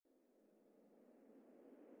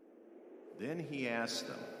Then he asked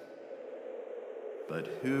them, "But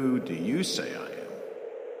who do you say I am?"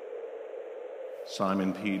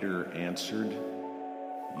 Simon Peter answered,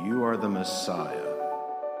 "You are the Messiah,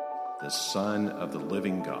 the Son of the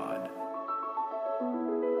living God."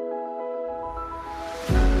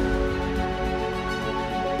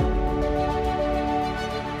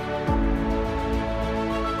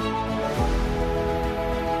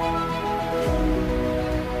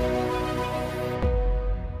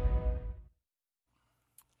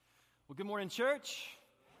 Well, good morning, church.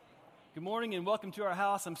 Good morning and welcome to our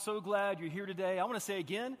house. I'm so glad you're here today. I want to say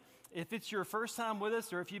again, if it's your first time with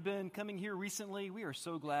us or if you've been coming here recently, we are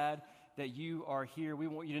so glad that you are here. We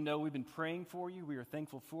want you to know we've been praying for you. We are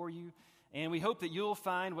thankful for you. And we hope that you'll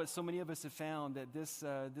find what so many of us have found, that this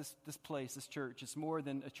place, this church, it's more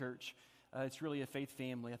than a church. It's really a faith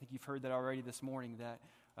family. I think you've heard that already this morning, that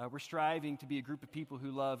we're striving to be a group of people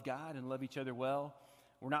who love God and love each other well.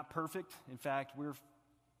 We're not perfect. In fact, we're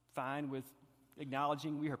fine with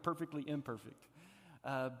acknowledging we are perfectly imperfect.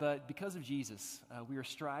 But because of Jesus, we are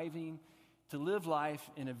striving to live life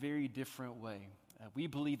in a very different way. We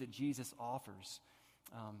believe that Jesus offers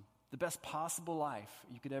the best possible life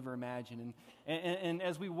you could ever imagine. And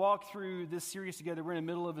as we walk through this series together, we're in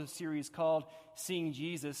the middle of a series called Seeing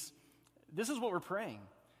Jesus. This is what we're praying.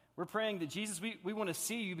 We're praying that Jesus, we want to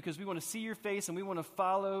see you because we want to see your face and we want to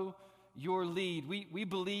follow your lead. We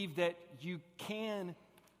believe that you can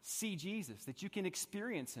see Jesus, that you can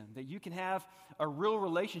experience him, that you can have a real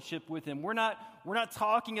relationship with him. We're not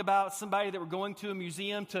talking about somebody that we're going to a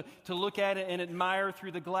museum to look at it and admire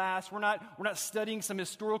through the glass. We're not studying some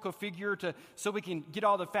historical figure so we can get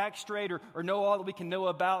all the facts straight or know all that we can know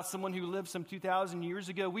about someone who lived some 2,000 years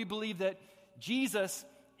ago. We believe that Jesus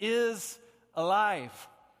is alive.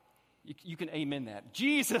 You can amen that.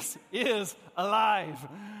 Jesus is alive.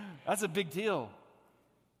 That's a big deal.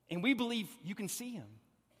 And we believe you can see him.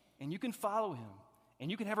 And you can follow him,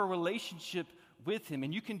 and you can have a relationship with him,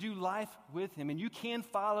 and you can do life with him, and you can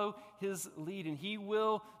follow his lead, and he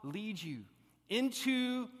will lead you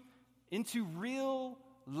into real,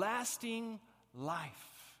 lasting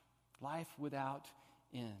life without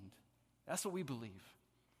end. That's what we believe.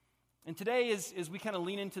 And today, as we kind of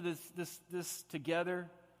lean into this together,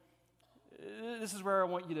 this is where I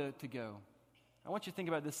want you to go. I want you to think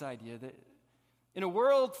about this idea that in a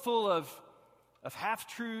world full of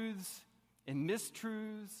half-truths and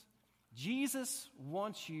mistruths, Jesus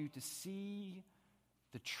wants you to see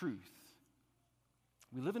the truth.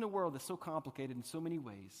 We live in a world that's so complicated in so many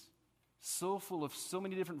ways, so full of so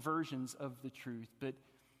many different versions of the truth. But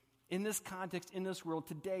in this context, in this world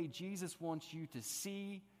today, Jesus wants you to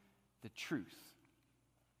see the truth.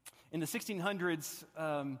 In the 1600s,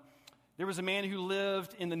 there was a man who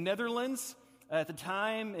lived in the Netherlands. At the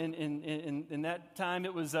time, in that time,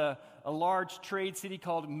 it was a large trade city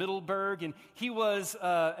called Middelburg, and he was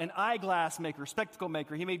an eyeglass maker, spectacle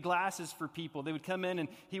maker. He made glasses for people. They would come in, and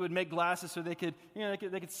he would make glasses so they could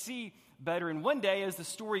see better. And one day, as the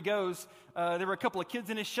story goes, there were a couple of kids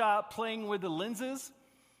in his shop playing with the lenses,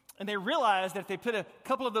 and they realized that if they put a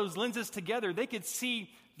couple of those lenses together, they could see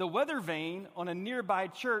the weather vane on a nearby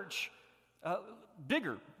church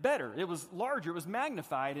bigger, better. It was larger. It was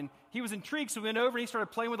magnified. And he was intrigued, so he went over and he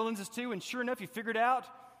started playing with the lenses too. And sure enough, he figured out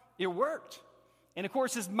it worked. And of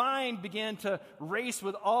course, his mind began to race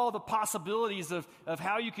with all the possibilities of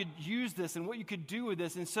how you could use this and what you could do with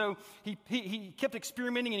this. And so he kept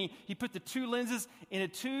experimenting, and he put the two lenses in a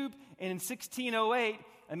tube. And in 1608,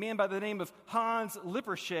 a man by the name of Hans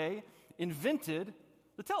Lippershey invented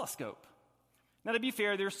the telescope. Now, to be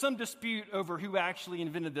fair, there's some dispute over who actually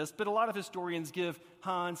invented this, but a lot of historians give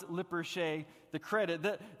Hans Lippershey the credit.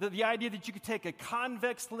 The idea that you could take a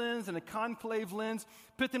convex lens and a concave lens,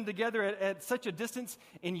 put them together at such a distance,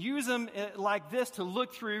 and use them like this to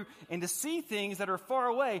look through and to see things that are far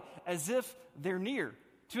away as if they're near,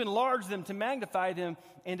 to enlarge them, to magnify them,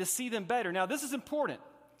 and to see them better. Now, this is important.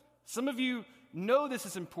 Some of you know this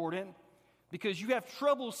is important because you have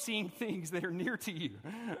trouble seeing things that are near to you.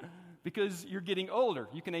 Because you're getting older.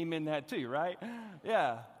 You can amen that too, right?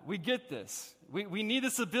 Yeah, we get this. We need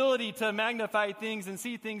this ability to magnify things and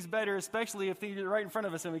see things better, especially if they're right in front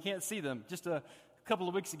of us and we can't see them. Just a couple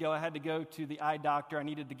of weeks ago, I had to go to the eye doctor. I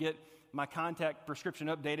needed to get my contact prescription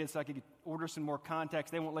updated so I could order some more contacts.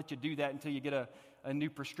 They won't let you do that until you get a new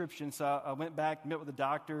prescription. So I went back, met with the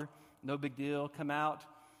doctor. No big deal. Come out.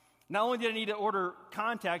 Not only did I need to order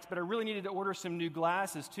contacts, but I really needed to order some new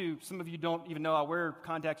glasses too. Some of you don't even know I wear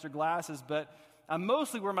contacts or glasses, but I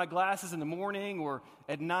mostly wear my glasses in the morning or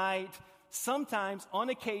at night. Sometimes, on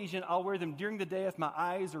occasion, I'll wear them during the day if my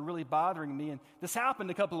eyes are really bothering me. And this happened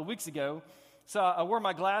a couple of weeks ago. So I wore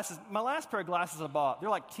my glasses. My last pair of glasses I bought, they're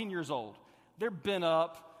like 10 years old. They're bent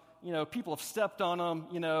up. People have stepped on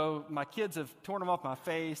them. My kids have torn them off my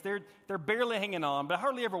face. They're barely hanging on, but I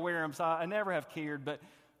hardly ever wear them, so I never have cared. But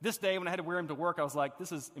this day when I had to wear them to work, I was like,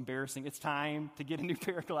 this is embarrassing. It's time to get a new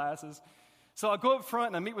pair of glasses. So I go up front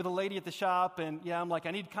and I meet with a lady at the shop, and I'm like,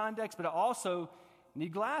 I need contacts, but I also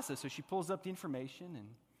need glasses. So she pulls up the information, and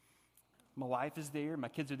my wife is there. My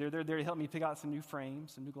kids are there. They're there to help me pick out some new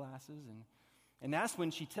frames, some new glasses. And that's when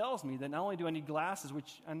she tells me that not only do I need glasses,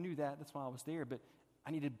 which I knew that's why I was there, but I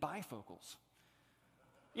needed bifocals.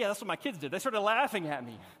 Yeah, that's what my kids did. They started laughing at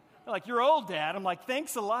me. They're like, you're old, Dad. I'm like,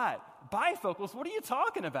 thanks a lot. Bifocals? What are you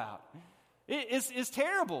talking about? It's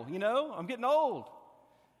terrible, I'm getting old.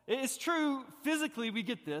 It's true, physically we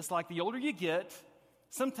get this. Like the older you get,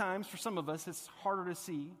 sometimes for some of us it's harder to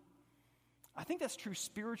see. I think that's true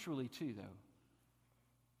spiritually too, though.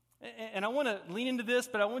 And I want to lean into this,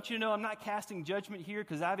 but I want you to know I'm not casting judgment here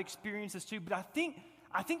because I've experienced this too. But I think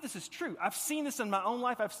this is true. I've seen this in my own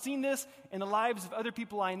life. I've seen this in the lives of other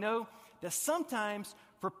people I know, that sometimes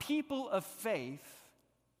for people of faith,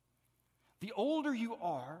 the older you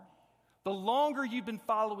are, the longer you've been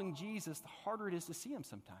following Jesus, the harder it is to see him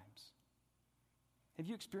sometimes. Have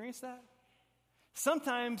you experienced that?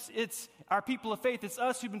 Sometimes it's our people of faith, it's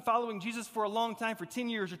us who've been following Jesus for a long time, for 10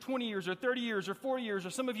 years or 20 years or 30 years or 40 years, or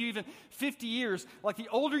some of you even 50 years. Like the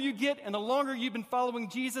older you get and the longer you've been following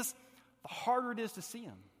Jesus, the harder it is to see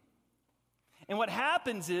him. And what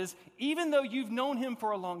happens is, even though you've known him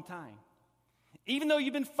for a long time, even though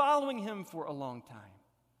you've been following him for a long time,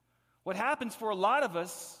 what happens for a lot of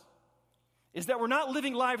us is that we're not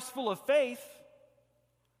living lives full of faith,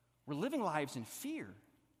 we're living lives in fear.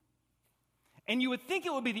 And you would think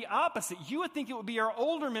it would be the opposite. You would think it would be our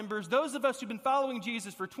older members, those of us who've been following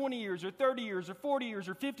Jesus for 20 years or 30 years or 40 years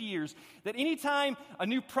or 50 years, that anytime a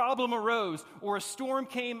new problem arose or a storm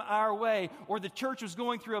came our way or the church was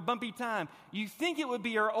going through a bumpy time, you think it would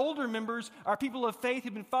be our older members, our people of faith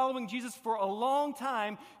who've been following Jesus for a long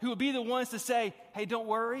time, who would be the ones to say, hey, don't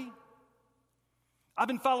worry. I've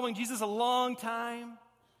been following Jesus a long time.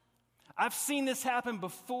 I've seen this happen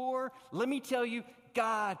before. Let me tell you,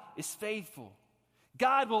 God is faithful.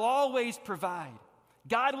 God will always provide.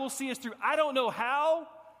 God will see us through. I don't know how.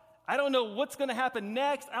 I don't know what's going to happen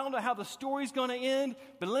next. I don't know how the story's going to end.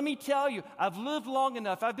 But let me tell you, I've lived long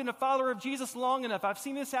enough. I've been a follower of Jesus long enough. I've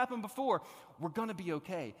seen this happen before. We're going to be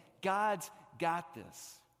okay. God's got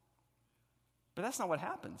this. But that's not what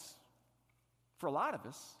happens for a lot of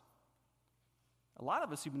us. A lot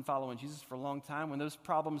of us who've been following Jesus for a long time, when those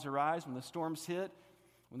problems arise, when the storms hit,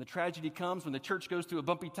 when the tragedy comes, when the church goes through a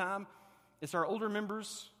bumpy time, it's our older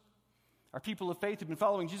members, our people of faith who've been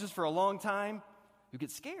following Jesus for a long time, who get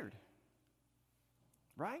scared.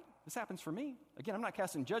 Right? This happens for me. Again, I'm not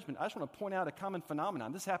casting judgment. I just want to point out a common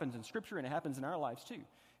phenomenon. This happens in Scripture, and it happens in our lives too.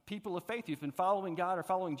 People of faith who've been following God or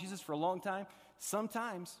following Jesus for a long time,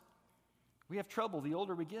 sometimes we have trouble the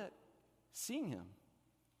older we get seeing him.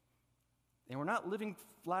 And we're not living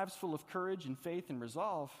lives full of courage and faith and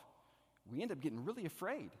resolve. We end up getting really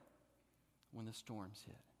afraid when the storms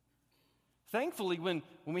hit. Thankfully, when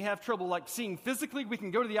we have trouble like seeing physically, we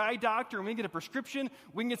can go to the eye doctor and we can get a prescription.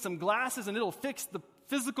 We can get some glasses and it'll fix the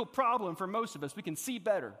physical problem for most of us. We can see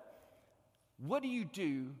better. What do you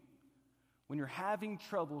do when you're having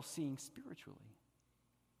trouble seeing spiritually?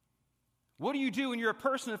 What do you do when you're a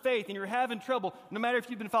person of faith and you're having trouble, no matter if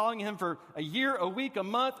you've been following him for a year, a week, a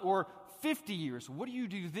month, or 50 years? What do you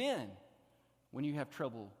do then when you have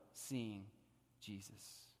trouble seeing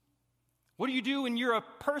Jesus? What do you do when you're a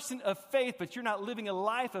person of faith, but you're not living a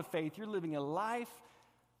life of faith? You're living a life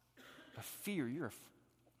of fear. You're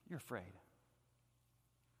afraid.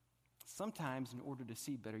 Sometimes, in order to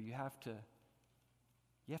see better, you have to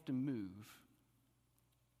move.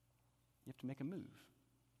 You have to make a move.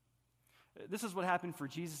 This is what happened for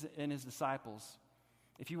Jesus and his disciples.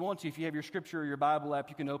 If you want to, if you have your scripture or your Bible app,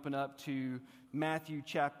 you can open up to Matthew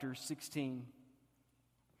chapter 16.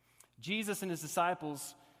 Jesus and his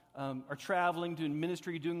disciples are traveling, doing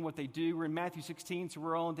ministry, doing what they do. We're in Matthew 16, so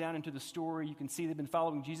we're on down into the story. You can see they've been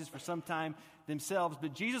following Jesus for some time themselves.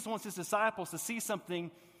 But Jesus wants his disciples to see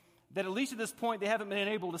something that at least at this point they haven't been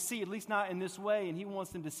able to see, at least not in this way, and he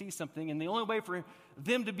wants them to see something. And the only way for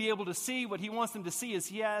them to be able to see what he wants them to see is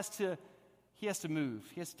he has to move.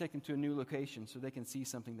 He has to take them to a new location so they can see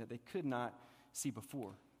something that they could not see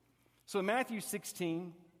before. So in Matthew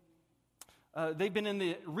 16, they've been in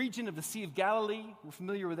the region of the Sea of Galilee. We're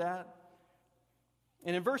familiar with that.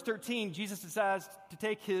 And in verse 13, Jesus decides to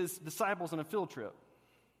take his disciples on a field trip.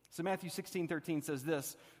 So Matthew 16:13 says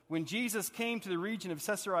this: when Jesus came to the region of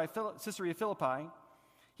Caesarea Philippi,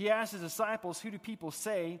 he asked his disciples, "Who do people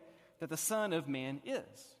say that the Son of Man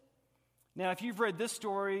is?" Now, if you've read this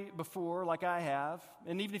story before, like I have,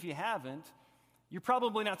 and even if you haven't, you're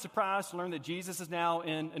probably not surprised to learn that Jesus is now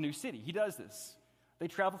in a new city. He does this. They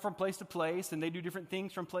travel from place to place, and they do different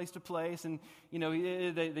things from place to place. And,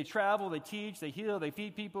 they travel, they teach, they heal, they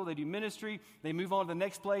feed people, they do ministry. They move on to the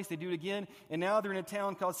next place, they do it again. And now they're in a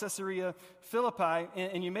town called Caesarea Philippi.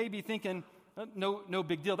 And you may be thinking, no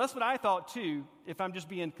big deal. That's what I thought, too, if I'm just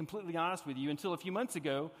being completely honest with you, until a few months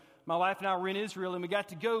ago. My wife and I were in Israel, and we got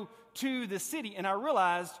to go to this city. And I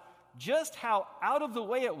realized just how out of the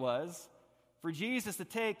way it was for Jesus to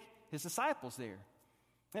take his disciples there.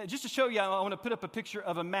 Just to show you, I want to put up a picture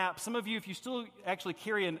of a map. Some of you, if you still actually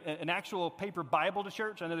carry an actual paper Bible to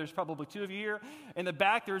church, I know there's probably 2 of you here. In the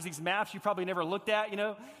back, there's these maps you probably never looked at,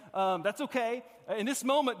 That's okay. In this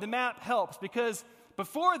moment, the map helps because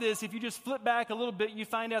before this, if you just flip back a little bit, you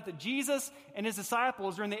find out that Jesus and his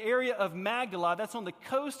disciples are in the area of Magdala. That's on the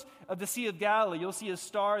coast of the Sea of Galilee. You'll see a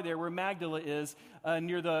star there where Magdala is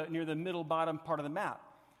near the middle bottom part of the map.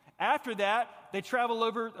 After that, they travel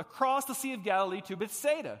over across the Sea of Galilee to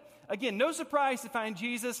Bethsaida. Again, no surprise to find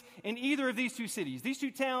Jesus in either of these 2 cities. These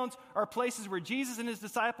 2 towns are places where Jesus and his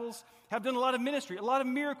disciples have done a lot of ministry, a lot of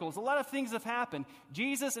miracles, a lot of things have happened.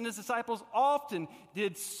 Jesus and his disciples often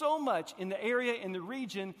did so much in the area, in the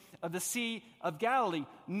region of the Sea of Galilee.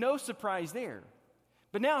 No surprise there.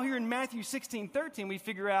 But now here in Matthew 16:13, we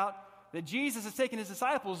figure out that Jesus has taken his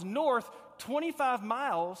disciples north 25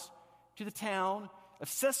 miles to the town of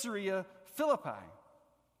Caesarea Philippi.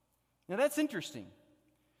 Now that's interesting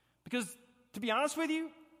because, to be honest with you,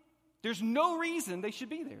 there's no reason they should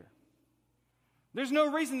be there. There's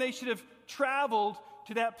no reason they should have traveled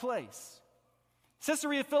to that place.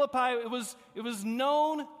 Caesarea Philippi, it was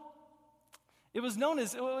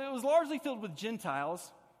largely filled with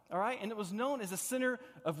Gentiles, all right, and it was known as a center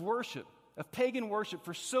of worship, of pagan worship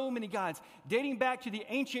for so many gods. Dating back to the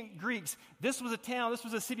ancient Greeks, this was a town, this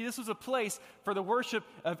was a city, this was a place for the worship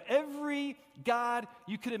of every god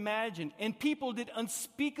you could imagine. And people did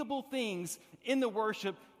unspeakable things in the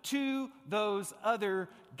worship to those other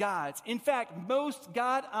gods. In fact, most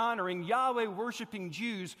God-honoring, Yahweh-worshiping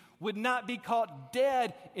Jews would not be caught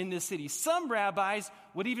dead in this city. Some rabbis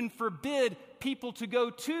would even forbid people to go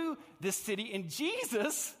to this city, and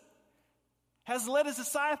Jesus has led his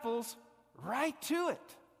disciples right to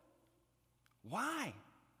it. Why?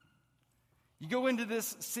 You go into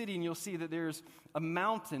this city and you'll see that there's a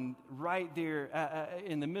mountain right there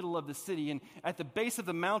in the middle of the city. And at the base of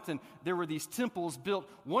the mountain, there were these temples built.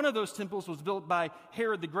 One of those temples was built by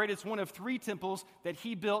Herod the Great. It's one of 3 temples that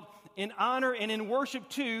he built in honor and in worship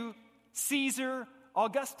to Caesar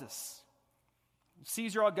Augustus.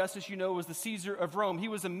 Caesar Augustus, was the Caesar of Rome. He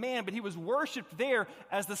was a man, but he was worshiped there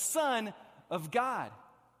as the Son of God.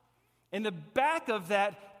 In the back of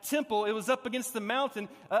that temple, it was up against the mountain.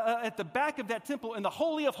 At the back of that temple, in the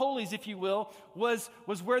Holy of Holies, if you will, was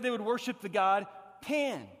where they would worship the god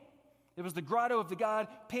Pan. It was the grotto of the god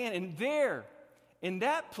Pan. And there, in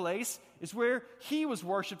that place, is where he was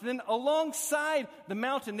worshipped. And then alongside the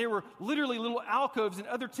mountain, there were literally little alcoves and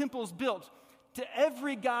other temples built to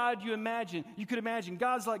every god you could imagine.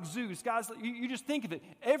 Gods like Zeus, gods like, you just think of it.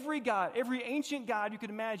 Every god, every ancient god you could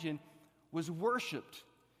imagine was worshipped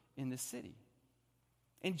in this city.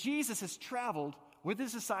 And Jesus has traveled with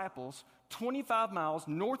his disciples 25 miles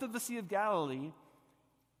north of the Sea of Galilee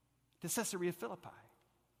to Caesarea Philippi.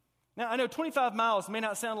 Now, I know 25 miles may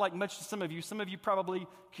not sound like much to some of you. Some of you probably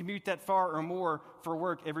commute that far or more for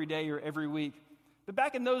work every day or every week. But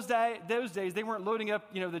back in those days, they weren't loading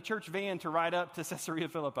up, the church van to ride up to Caesarea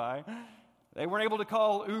Philippi. They weren't able to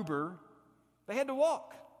call Uber. They had to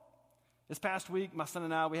walk. This past week, my son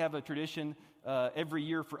and I, we have a tradition every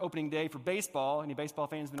year for opening day for baseball. Any baseball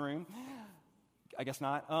fans in the room? I guess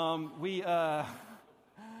not. We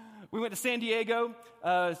went to San Diego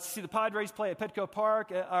to see the Padres play at Petco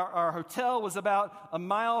Park. Our hotel was about a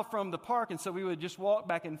mile from the park, and so we would just walk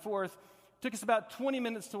back and forth. It took us about 20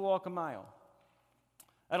 minutes to walk a mile.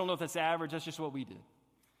 I don't know if that's average. That's just what we did.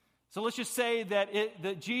 So let's just say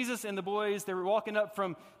that Jesus and the boys, they were walking up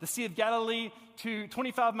from the Sea of Galilee to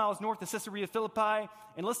 25 miles north of Caesarea Philippi.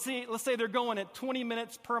 And let's say they're going at 20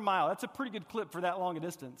 minutes per mile. That's a pretty good clip for that long a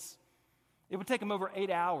distance. It would take them over 8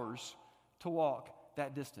 hours to walk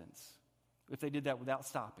that distance if they did that without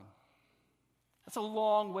stopping. That's a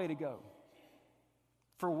long way to go.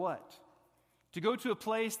 For what? To go to a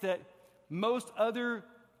place that most other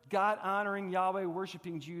God-honoring,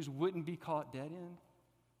 Yahweh-worshiping Jews wouldn't be caught dead in?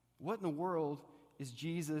 What in the world is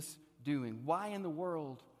Jesus doing? Why in the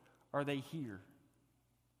world are they here?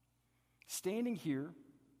 Standing here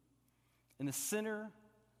in the center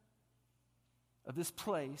of this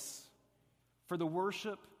place for the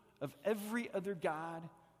worship of every other god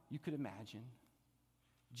you could imagine,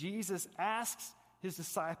 Jesus asks his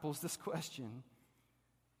disciples this question: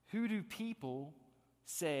 who do people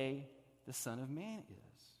say the Son of Man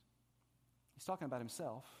is? He's talking about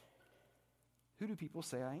himself. Who do people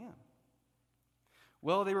say I am?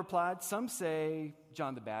 Well, they replied, some say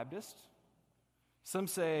John the Baptist, some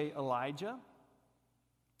say Elijah,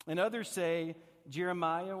 and others say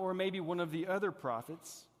Jeremiah or maybe one of the other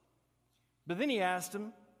prophets. But then he asked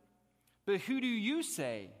them, but who do you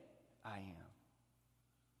say I am?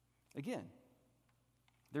 Again,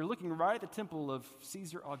 they're looking right at the temple of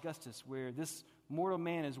Caesar Augustus, where this mortal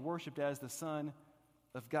man is worshipped as the Son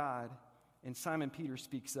of God. And Simon Peter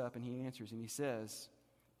speaks up and he answers and he says,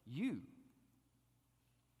 You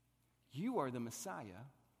are the Messiah,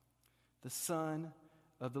 the Son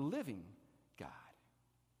of the living God.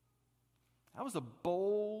 That was a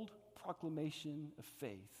bold proclamation of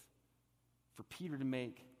faith for Peter to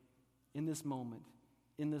make in this moment,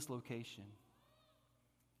 in this location.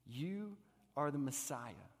 You are the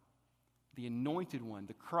Messiah, the anointed one,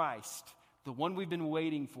 the Christ, the one we've been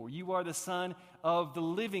waiting for. You are the Son of the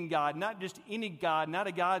living God, not just any God, not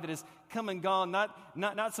a God that has come and gone,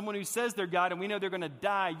 not someone who says they're God and we know they're going to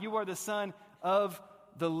die. You are the Son of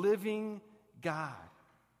the living God.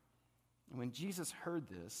 And when Jesus heard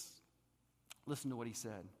this, listen to what he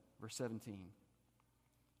said, verse 17.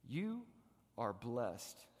 You are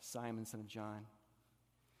blessed, Simon, son of John,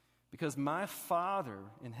 because my Father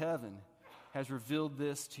in heaven has revealed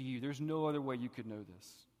this to you. There's no other way you could know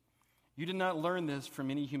this. You did not learn this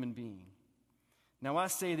from any human being. Now I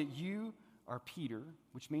say that you are Peter,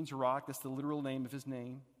 which means rock. That's the literal name of his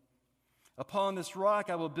name. Upon this rock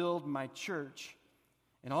I will build my church,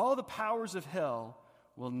 and all the powers of hell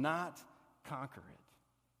will not conquer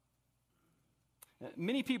it.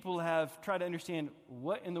 Many people have tried to understand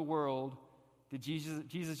what in the world did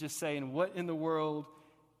Jesus just say, and what in the world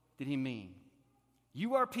did he mean?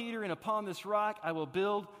 You are Peter, and upon this rock I will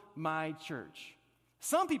build my church.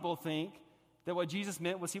 Some people think that what Jesus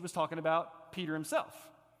meant was he was talking about Peter himself.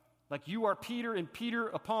 Like, you are Peter, and Peter,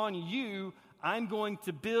 upon you, I'm going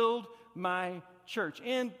to build my church.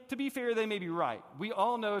 And to be fair, they may be right. We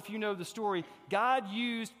all know, if you know the story, God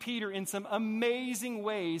used Peter in some amazing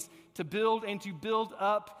ways to build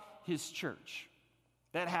up his church.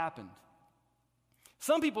 That happened.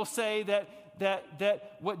 Some people say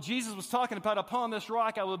that what Jesus was talking about, upon this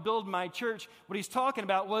rock I will build my church, what he's talking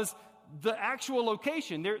about was the actual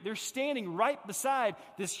location. They're standing right beside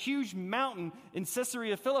this huge mountain in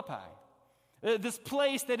Caesarea Philippi. This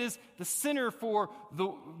place that is the center for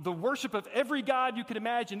the worship of every god you could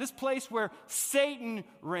imagine. This place where Satan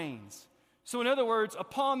reigns. So in other words,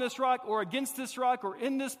 upon this rock or against this rock or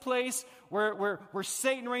in this place where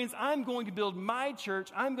Satan reigns, I'm going to build my church.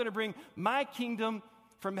 I'm going to bring my kingdom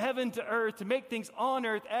from heaven to earth to make things on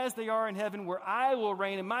earth as they are in heaven, where I will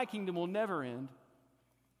reign and my kingdom will never end.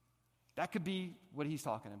 That could be what he's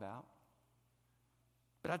talking about.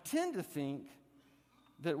 But I tend to think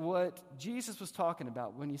that what Jesus was talking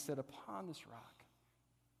about when he said, upon this rock,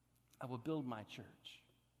 I will build my church.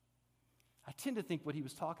 I tend to think what he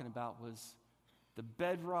was talking about was the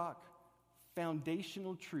bedrock,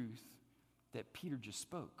 foundational truth that Peter just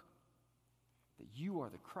spoke. That you are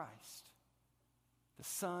the Christ, the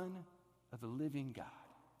Son of the living God.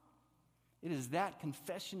 It is that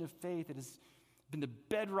confession of faith that has been the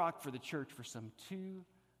bedrock for the church for some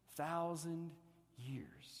 2,000 years.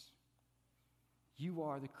 You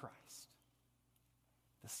are the Christ,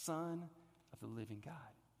 the Son of the living God.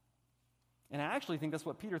 And I actually think that's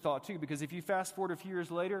what Peter thought too, because if you fast forward a few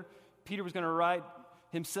years later, Peter was going to write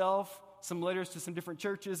himself some letters to some different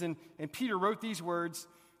churches, and Peter wrote these words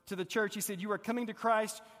to the church. He said, you are coming to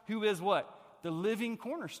Christ, who is what? The living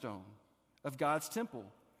cornerstone of God's temple.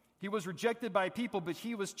 He was rejected by people, but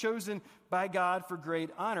he was chosen by God for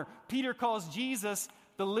great honor. Peter calls Jesus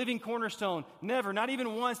the living cornerstone. Never, not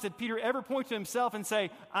even once, did Peter ever point to himself and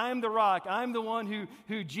say, I'm the rock, I'm the one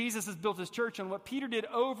who Jesus has built his church on. What Peter did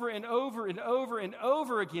over and over and over and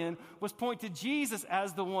over again was point to Jesus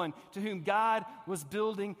as the one to whom God was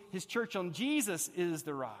building his church on. Jesus is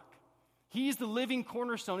the rock. He's the living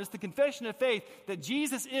cornerstone. It's the confession of faith that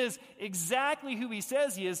Jesus is exactly who he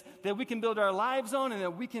says he is, that we can build our lives on and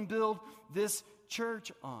that we can build this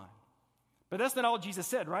church on. But that's not all Jesus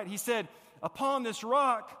said, right? He said, upon this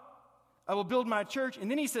rock, I will build my church. And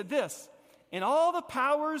then he said this, and all the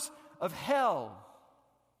powers of hell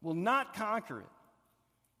will not conquer it.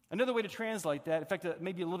 Another way to translate that, in fact,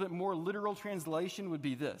 maybe a little bit more literal translation would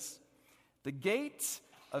be this. The gates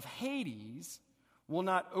of Hades will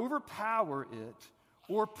not overpower it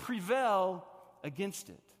or prevail against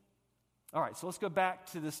it. All right, so let's go back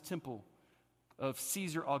to this temple of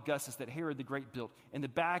Caesar Augustus that Herod the Great built. In the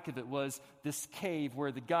back of it was this cave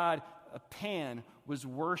where the god Pan was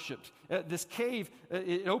worshipped. This cave,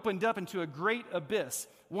 it opened up into a great abyss.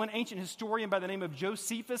 One ancient historian by the name of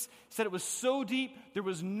Josephus said it was so deep there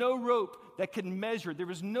was no rope that could measure it. There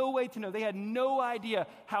was no way to know. They had no idea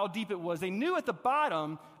how deep it was. They knew at the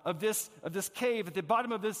bottom of this cave, at the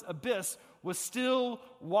bottom of this abyss, was still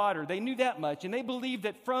water. They knew that much, and they believed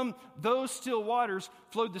that from those still waters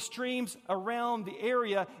flowed the streams around the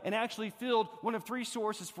area and actually filled one of three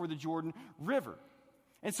sources for the Jordan River.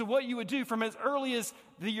 And so what you would do from as early as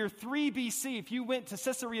the year 3 BC, if you went to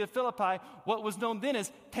Caesarea Philippi, what was known then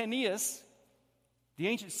as Paneas, the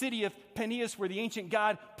ancient city of Paneas where the ancient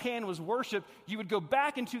god Pan was worshipped, you would go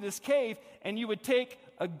back into this cave and you would take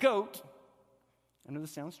a goat. I know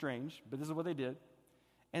this sounds strange, but this is what they did.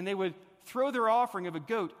 And they would throw their offering of a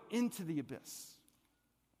goat into the abyss.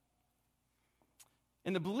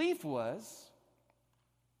 And the belief was,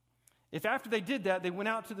 if after they did that, they went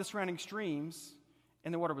out to the surrounding streams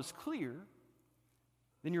and the water was clear,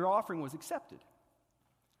 then your offering was accepted.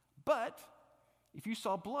 But if you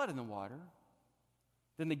saw blood in the water,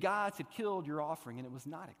 then the gods had killed your offering and it was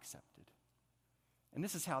not accepted. And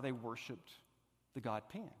this is how they worshiped the god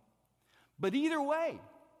Pan. But either way,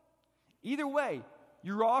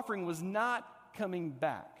 your offering was not coming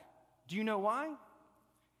back. Do you know why?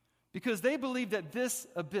 Because they believed that this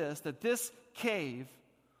abyss, that this cave,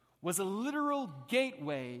 was a literal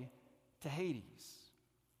gateway to Hades.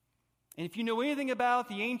 And if you know anything about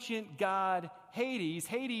the ancient god Hades,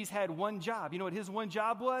 Hades had one job. You know what his one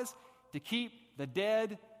job was? To keep the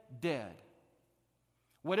dead dead.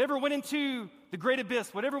 Whatever went into the great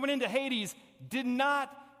abyss, whatever went into Hades, did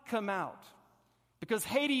not come out. Because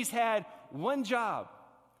Hades had one job: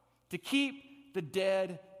 to keep the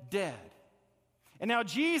dead dead. And now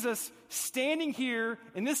Jesus, standing here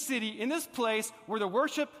in this city, in this place where the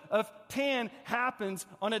worship of Pan happens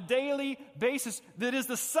on a daily basis, that is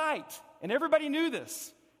the site, and everybody knew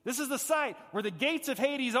this. This is the site where the gates of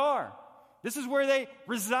Hades are. This is where they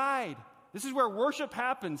reside. This is where worship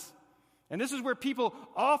happens. And this is where people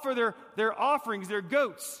offer their offerings, their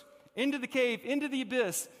goats, into the cave, into the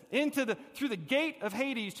abyss, through the gate of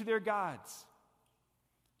Hades to their gods.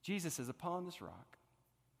 Jesus says, upon this rock,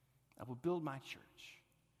 I will build my church,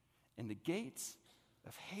 and the gates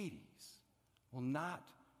of Hades will not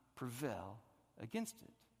prevail against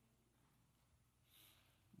it.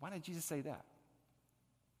 Why did Jesus say that?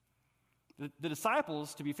 The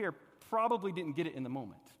disciples, to be fair, probably didn't get it in the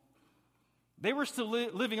moment. They were still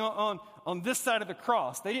living on this side of the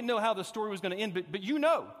cross. They didn't know how the story was going to end, but you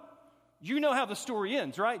know how the story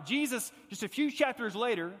ends, right? Jesus, just a few chapters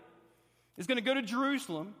later, is going to go to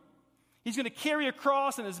Jerusalem. He's going to carry a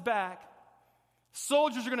cross on his back.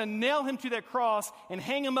 Soldiers are going to nail him to that cross and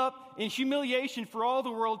hang him up in humiliation for all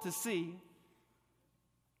the world to see.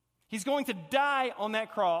 He's going to die on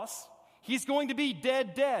that cross. He's going to be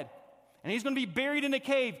dead. And he's going to be buried in a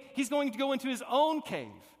cave. He's going to go into his own cave.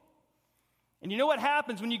 And you know what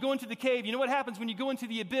happens when you go into the cave? You know what happens when you go into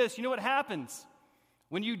the abyss? You know what happens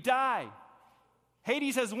when you die?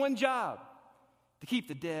 Hades has one job: to keep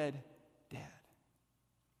the dead dead.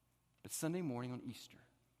 But Sunday morning on Easter,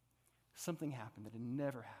 something happened that had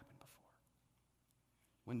never happened before.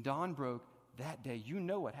 When dawn broke that day, you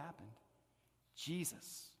know what happened.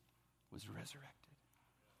 Jesus was resurrected.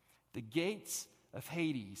 The gates of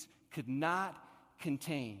Hades could not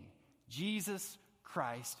contain Jesus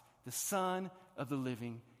Christ, the Son of the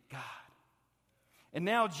living God. And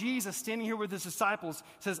now Jesus, standing here with his disciples,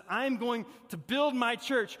 says, I'm going to build my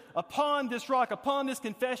church upon this rock, upon this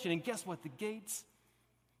confession. And guess what? The gates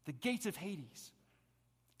of Hades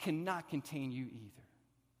cannot contain you either.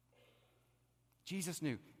 Jesus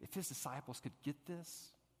knew if his disciples could get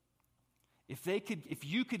this, if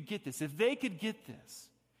you could get this, if they could get this,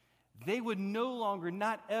 they would no longer,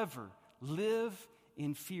 not ever, live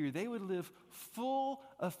in fear. They would live full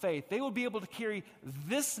of faith. They would be able to carry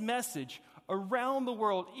this message around the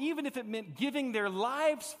world, even if it meant giving their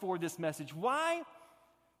lives for this message. Why?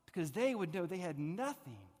 Because they would know they had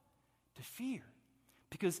nothing to fear.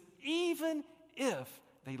 Because even if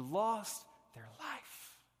they lost their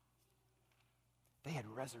life, they had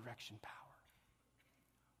resurrection power.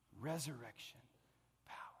 Resurrection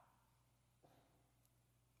power.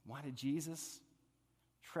 Why did Jesus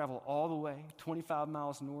travel all the way, 25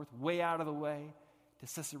 miles north, way out of the way, to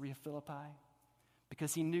Caesarea Philippi?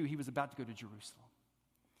 Because he knew he was about to go to Jerusalem.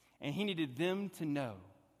 And he needed them to know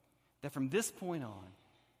that from this point on,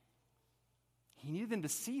 he needed them to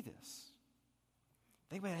see this.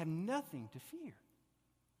 They would have nothing to fear.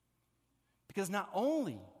 Because not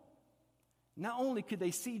only could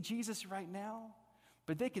they see Jesus right now,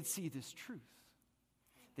 but they could see this truth,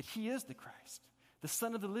 that he is the Christ, the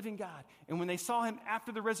Son of the living God. And when they saw him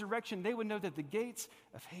after the resurrection, they would know that the gates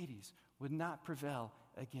of Hades would not prevail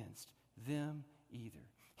against them either.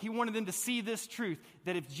 He wanted them to see this truth,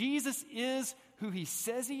 that if Jesus is who he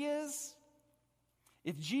says he is,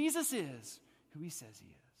 if Jesus is who he says he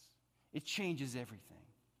is, it changes everything.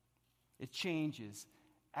 It changes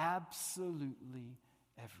absolutely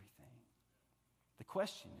everything. The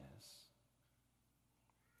question is,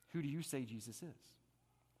 who do you say Jesus is?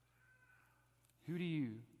 Who do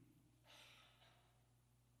you,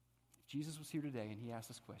 if Jesus was here today and he asked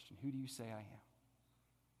this question, who do you say I am?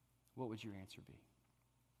 What would your answer be?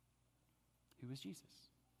 Who is Jesus?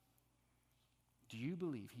 Do you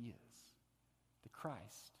believe he is the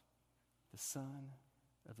Christ, the Son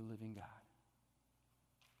of the living God?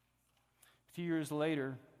 A few years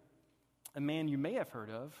later, a man you may have heard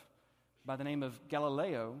of by the name of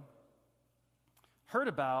Galileo heard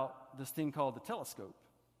about this thing called the telescope.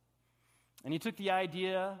 And he took the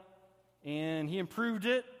idea and he improved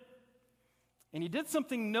it. And he did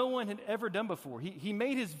something no one had ever done before. He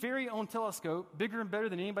made his very own telescope, bigger and better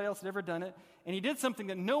than anybody else had ever done it. And he did something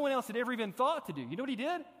that no one else had ever even thought to do. You know what he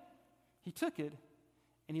did? He took it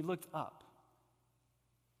and he looked up.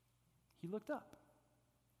 He looked up.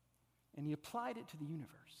 And he applied it to the universe.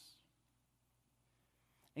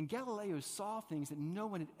 And Galileo saw things that no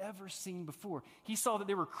one had ever seen before. He saw that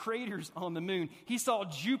there were craters on the moon. He saw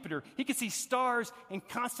Jupiter. He could see stars and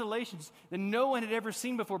constellations that no one had ever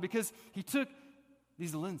seen before because he took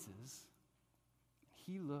these lenses.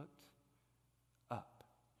 He looked up.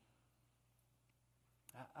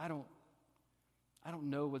 I don't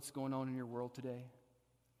know what's going on in your world today.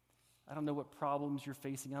 I don't know what problems you're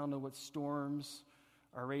facing. I don't know what storms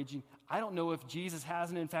are raging. I don't know if Jesus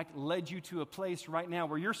hasn't, in fact, led you to a place right now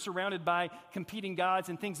where you're surrounded by competing gods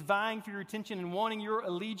and things vying for your attention and wanting your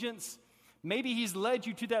allegiance. Maybe he's led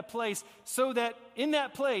you to that place so that in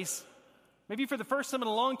that place, maybe for the first time in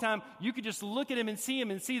a long time, you could just look at him and see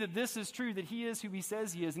that this is true, that he is who he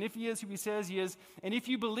says he is. And if he is who he says he is, and if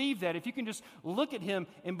you believe that, if you can just look at him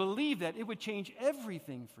and believe that, it would change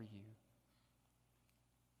everything for you.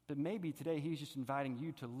 But maybe today he's just inviting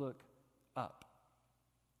you to look up.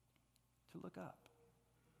 To look up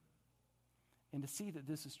and to see that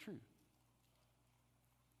this is true.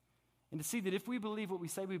 And to see that if we believe what we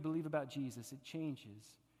say we believe about Jesus, it changes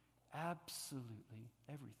absolutely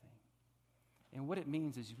everything. And what it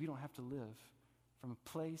means is we don't have to live from a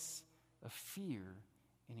place of fear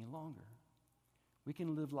any longer. We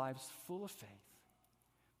can live lives full of faith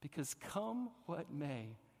because come what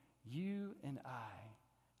may, you and I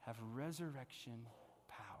have resurrection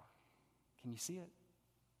power. Can you see it?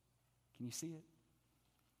 Can you see it?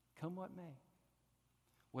 Come what may.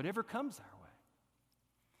 Whatever comes our way.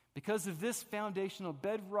 Because of this foundational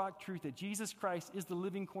bedrock truth that Jesus Christ is the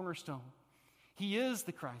living cornerstone. He is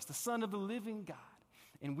the Christ, the Son of the living God.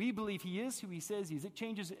 And we believe he is who he says he is. It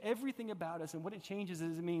changes everything about us. And what it changes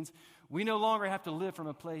is it means we no longer have to live from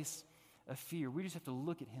a place of fear. We just have to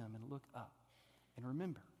look at him and look up. And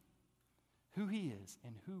remember who he is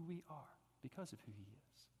and who we are because of who he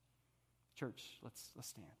is. Church, let's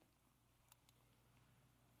stand.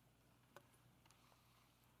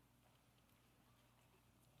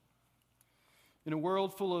 In a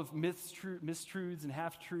world full of mistruths and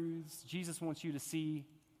half-truths, Jesus wants you to see,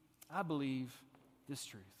 I believe, this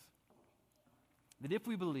truth. That if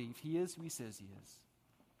we believe he is who he says he is,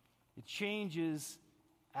 it changes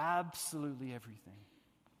absolutely everything.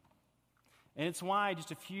 And it's why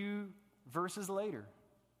just a few verses later,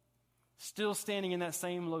 still standing in that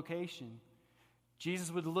same location, Jesus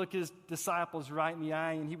would look his disciples right in the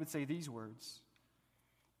eye and he would say these words.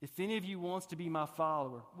 If any of you wants to be my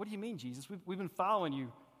follower, what do you mean, Jesus? We've been following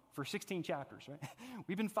you for 16 chapters, right?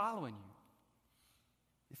 We've been following you.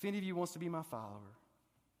 If any of you wants to be my follower,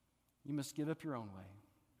 you must give up your own way.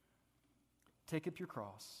 Take up your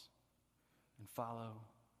cross and follow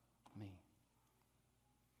me.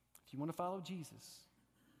 If you want to follow Jesus,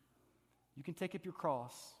 you can take up your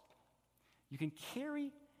cross. You can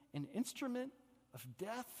carry an instrument of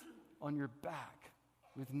death on your back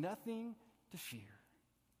with nothing to fear.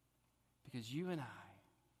 Because you and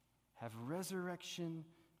I have resurrection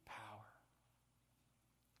power.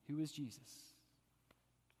 Who is Jesus?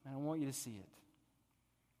 And I want you to see it.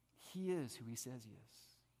 He is who he says he is.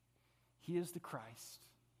 He is the Christ.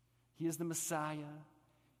 He is the Messiah.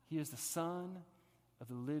 He is the Son of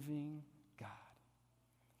the living God.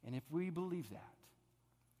 And if we believe that,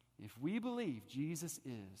 if we believe Jesus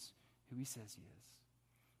is who he says he is,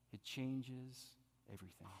 it changes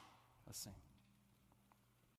everything. Let's sing.